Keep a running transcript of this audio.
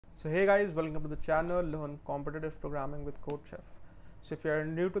So hey guys, welcome to the channel Learn Competitive Programming with CodeChef. So if you are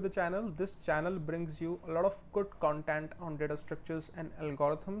new to the channel, this channel brings you a lot of good content on data structures and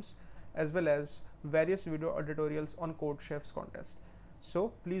algorithms, as well as various video tutorials on CodeChef's contest.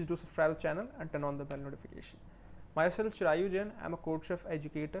 So please do subscribe to the channel and turn on the bell notification. Myself Chirayu Jain, I'm a CodeChef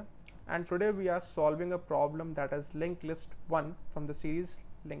educator, and today we are solving a problem that is linked list 1 from the series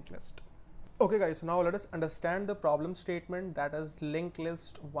linked list. Okay guys, so now let us understand the problem statement that is linked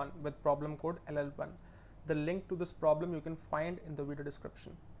list 1 with problem code LL1. The link to this problem you can find in the video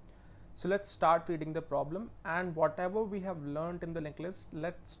description. So let's start reading the problem, and whatever we have learned in the linked list,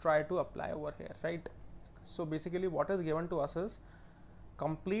 let's try to apply over here, right? So basically what is given to us is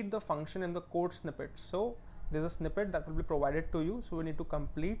complete the function in the code snippet. So there's a snippet that will be provided to you. So we need to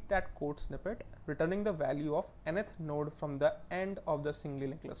complete that code snippet, returning the value of nth node from the end of the singly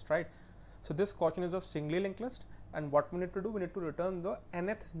linked list, right? So this question is of singly linked list, and what we need to do, we need to return the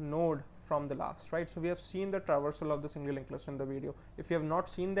nth node from the last, right? So we have seen the traversal of the singly linked list in the video. If you have not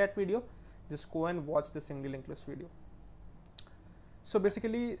seen that video, just go and watch the singly linked list video. So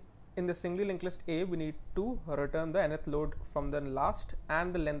basically in the singly linked list A, we need to return the nth node from the last,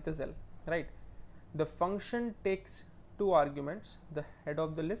 and the length is L, right? The function takes two arguments, the head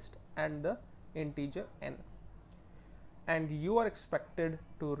of the list and the integer n, and you are expected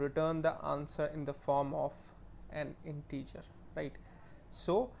to return the answer in the form of an integer, right?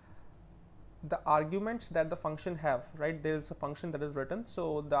 So the arguments that the function have, right, there is a function that is written,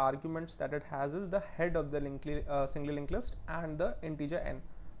 so the arguments that it has is the head of the singly linked list and the integer n,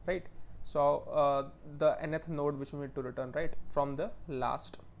 right? So the nth node which we need to return, right, from the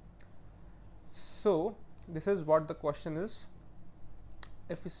last. So this is what the question is.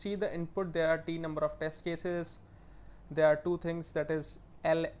 If we see the input, there are t number of test cases. There are two things, that is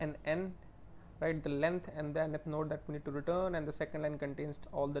L and N, right? The length and the nth node that we need to return, and the second line contains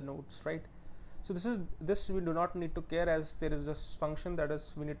all the nodes, right? So this we do not need to care, as there is this function that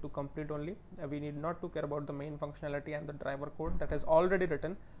is we need to complete only. We need not to care about the main functionality and the driver code that is already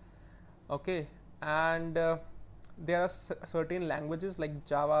written. Okay, and there are certain languages like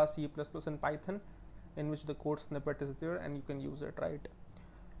Java, C++, and Python in which the code snippet is there and you can use it, right?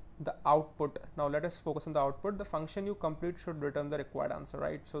 The output, now let us focus on the output. The function you complete should return the required answer,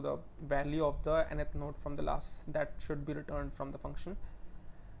 right? So the value of the nth node from the last, that should be returned from the function.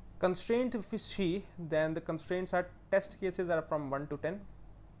 Constraint, if we see, then the constraints are test cases are from 1 to 10.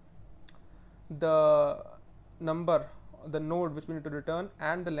 The number, the node which we need to return,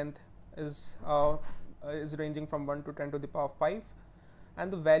 and the length is ranging from 1 to 10 to the power 5, and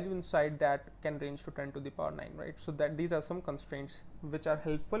the value inside that can range to 10 to the power 9, right? So that these are some constraints which are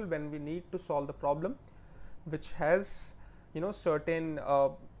helpful when we need to solve the problem which has, you know, certain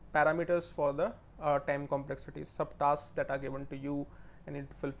parameters for the time complexity, subtasks that are given to you, and need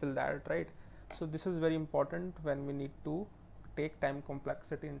to fulfill that, right? So this is very important when we need to take time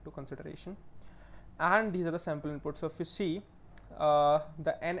complexity into consideration. And these are the sample inputs. So if you see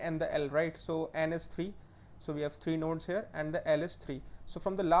the n and the l, right? So n is 3, so we have 3 nodes here, and the l is 3. So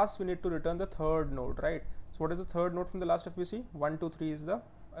from the last we need to return the third node, right? So what is the third node from the last? If we see 1, 2, 3 is the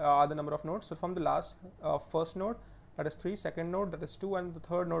other number of nodes. So from the last, first node, that is 3, second node, that is 2, and the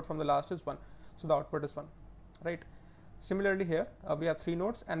third node from the last is 1. So the output is 1, right? Similarly here we have 3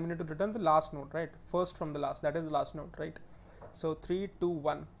 nodes, and we need to return the last node, right? First from the last, that is the last node, right? So 3, 2,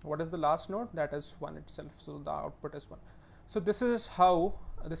 1. What is the last node? That is 1 itself. So the output is 1. So this is how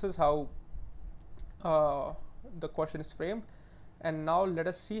the question is framed. And now let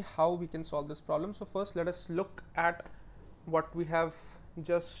us see how we can solve this problem. So first let us look at what we have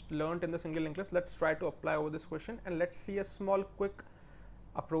just learned in the single linked list. Let's try to apply over this question, and let's see a small quick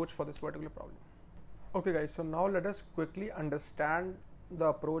approach for this particular problem. Okay guys, so now let us quickly understand the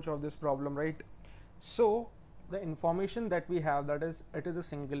approach of this problem, right? So the information that we have, that is, it is a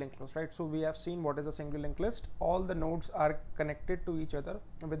single linked list, right? So we have seen what is a single linked list. All the nodes are connected to each other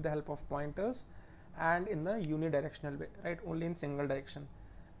with the help of pointers and in the unidirectional way, right? Only in single direction.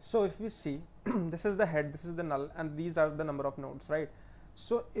 So if we see this is the head, this is the null, and these are the number of nodes, right?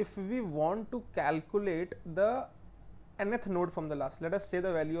 So if we want to calculate the nth node from the last, let us say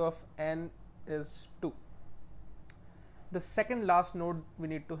the value of n is 2, the second last node we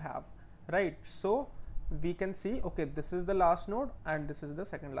need to have, right? So we can see, okay, this is the last node and this is the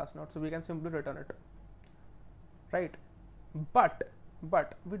second last node, so we can simply return it, right? But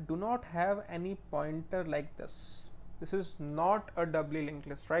we do not have any pointer like this. This is not a doubly linked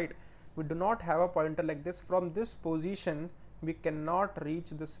list, right? We do not have a pointer like this. From this position we cannot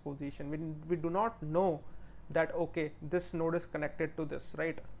reach this position. We do not know that, okay, this node is connected to this,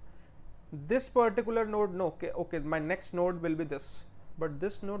 right? This particular node, no, okay, my next node will be this. but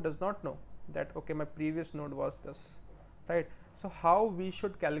this node does not know that okay, my previous node was this, right? So how we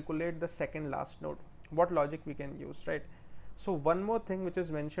should calculate the second last node, what logic we can use, right? So one more thing which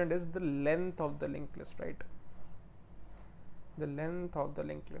is mentioned is the length of the linked list, right? The length of the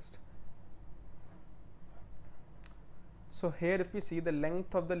linked list. So here if we see, the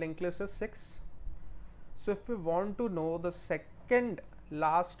length of the linked list is 6. So if we want to know the second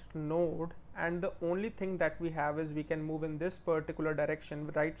last node, and the only thing that we have is we can move in this particular direction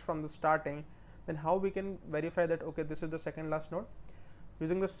right from the starting, then how we can verify that okay, this is the second last node?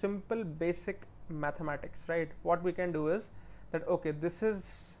 Using the simple basic mathematics, right? What we can do is that okay, this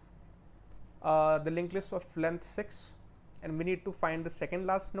is the linked list of length 6, and we need to find the second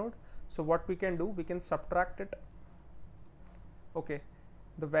last node. So what we can do, we can subtract it. Okay,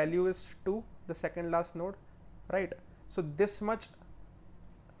 the value is 2, the second last node, right? So this much,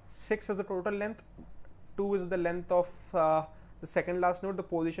 6 is the total length, 2 is the length of the second last node, the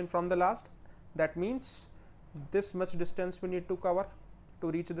position from the last. That means this much distance we need to cover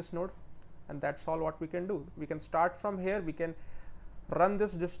to reach this node, and that's all what we can do. We can start from here, we can run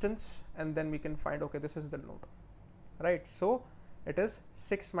this distance, and then we can find okay, this is the node, right? So it is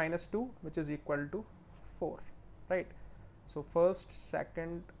 6 minus 2, which is equal to 4, right? So first,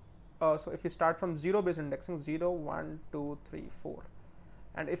 second, so if we start from 0 based indexing, 0, 1, 2, 3, 4,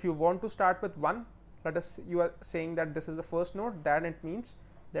 and if you want to start with 1, let us, you are saying that this is the first node, then it means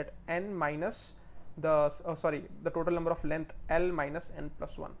that n minus the the total number of length L minus n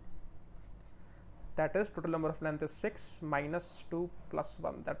plus 1, that is total number of length is 6 minus 2 plus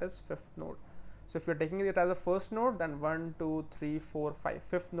 1, that is fifth node. So if you are taking it as a first node, then 1, 2, 3, 4, 5,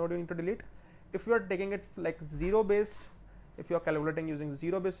 fifth node you need to delete. If you are taking it like 0 based, if you are calculating using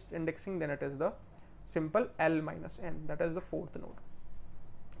 0 based indexing, then it is the simple L minus n, that is the fourth node.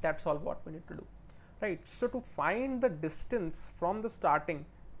 That's all what we need to do, right? So to find the distance from the starting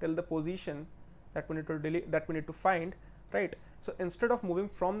till the position that we need to delete, that we need to find, right? So instead of moving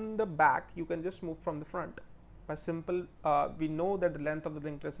from the back, you can just move from the front by simple, we know that the length of the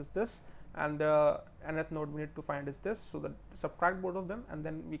linked list is this, and the nth node we need to find is this, so that subtract both of them, and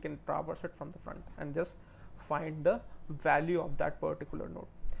then we can traverse it from the front and just find the value of that particular node.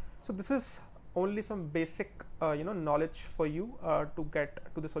 So this is only some basic knowledge for you to get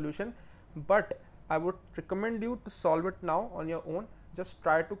to the solution, but I would recommend you to solve it now on your own. Just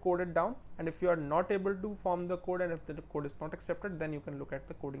try to code it down, and if you are not able to form the code, and if the code is not accepted, then you can look at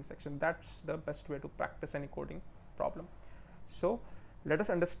the coding section. That's the best way to practice any coding problem. So let us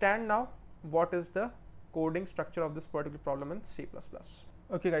understand now what is the coding structure of this particular problem in C++.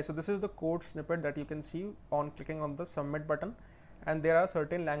 Okay guys, so this is the code snippet that you can see on clicking on the submit button, and there are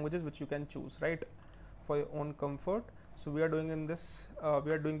certain languages which you can choose, right, for your own comfort. So we are doing in this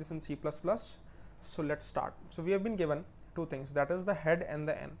in C++. So let's start. So we have been given two things, that is the head and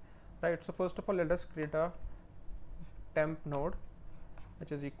the n, right? So first of all, let us create a temp node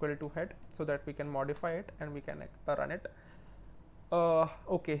which is equal to head, so that we can modify it and we can run it.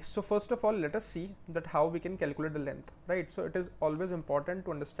 Okay, so first of all, let us see that how we can calculate the length, right? So it is always important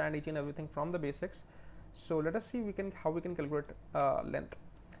to understand each and everything from the basics. So let us see how we can calculate length.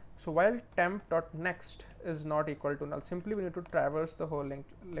 So while temp.next is not equal to null, simply we need to traverse the whole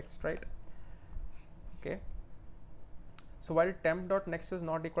list, right? Okay, so while temp.next is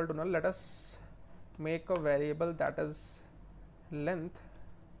not equal to null, let us make a variable that is length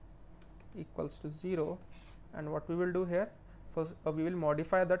equals to 0, and what we will do here, first we will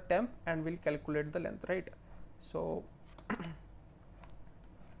modify the temp and we'll calculate the length, right? So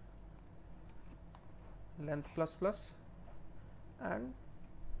length plus plus and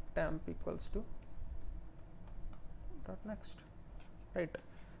temp equals to dot next, right?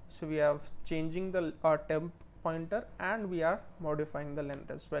 So we have changing the temp pointer and we are modifying the length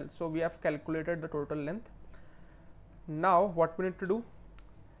as well. So we have calculated the total length. Now what we need to do,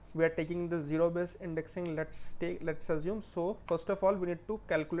 we are taking the 0 based indexing. Let's assume, so first of all we need to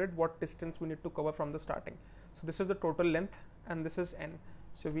calculate what distance we need to cover from the starting. So this is the total length and this is n.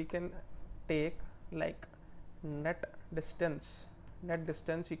 So we can take like net distance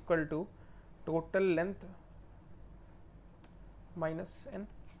equal to total length minus n,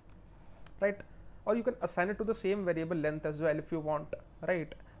 right? Or you can assign it to the same variable length as well if you want,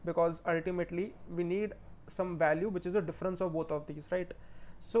 right? Because ultimately we need some value which is the difference of both of these, right?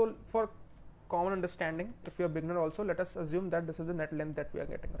 So for common understanding, if you are beginner also, let us assume that this is the net length that we are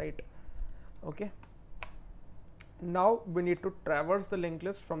getting, right? Okay, now we need to traverse the linked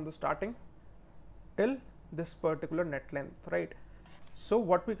list from the starting till this particular net length, right? So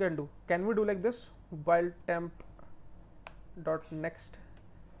what we can do, can we do like this, while temp dot next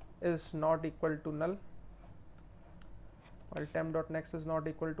is not equal to null, while temp.next is not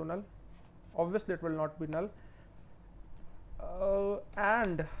equal to null. Obviously it will not be null,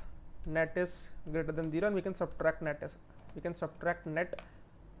 and net is greater than 0, and we can subtract net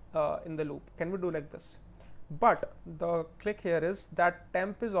in the loop. Can we do like this? But the click here is that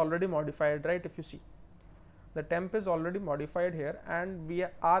temp is already modified, right? If you see, the temp is already modified here and we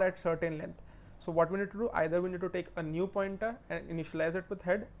are at certain length. So what we need to do, either we need to take a new pointer and initialize it with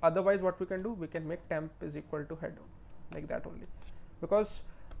head, otherwise what we can do, we can make temp is equal to head, like that only, because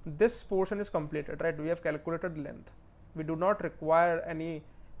this portion is completed, right? We have calculated length. We do not require any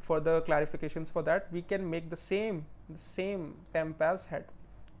further clarifications for that. We can make the same temp as head,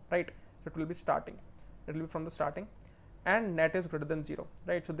 right? So it will be starting, it will be from the starting, and net is greater than 0,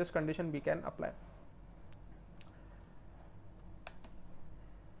 right? So this condition we can apply.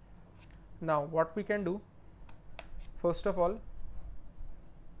 Now what we can do, first of all,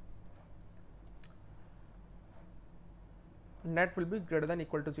 net will be greater than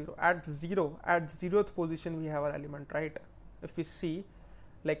equal to 0. At 0th position we have our element, right? If we see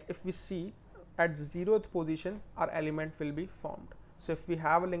at 0th position our element will be formed. So if we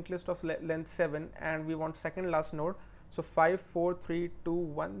have a linked list of length 7 and we want second last node, so 5 4 3 2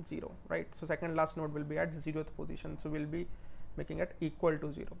 1 0, right? So second last node will be at 0th position, so we'll be making it equal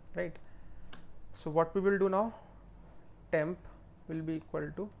to 0, right? So what we will do now, temp will be equal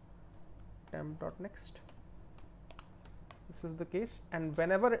to temp.next. This is the case, and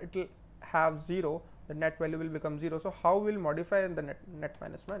whenever it will have 0, the net value will become 0. So how we will modify the net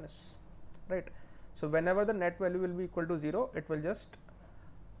minus minus, right? So whenever the net value will be equal to 0, it will just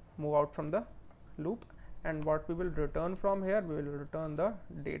move out from the loop, and what we will return from here, we will return the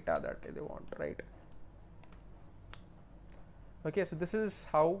data that they want, right? Okay, so this is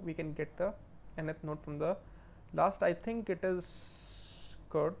how we can get the nth node from the last. I think it is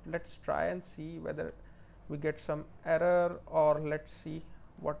good. Let's try and see whether we get some error, or let's see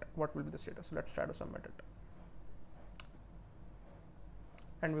what will be the status. Let's try to submit it,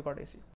 and we got AC.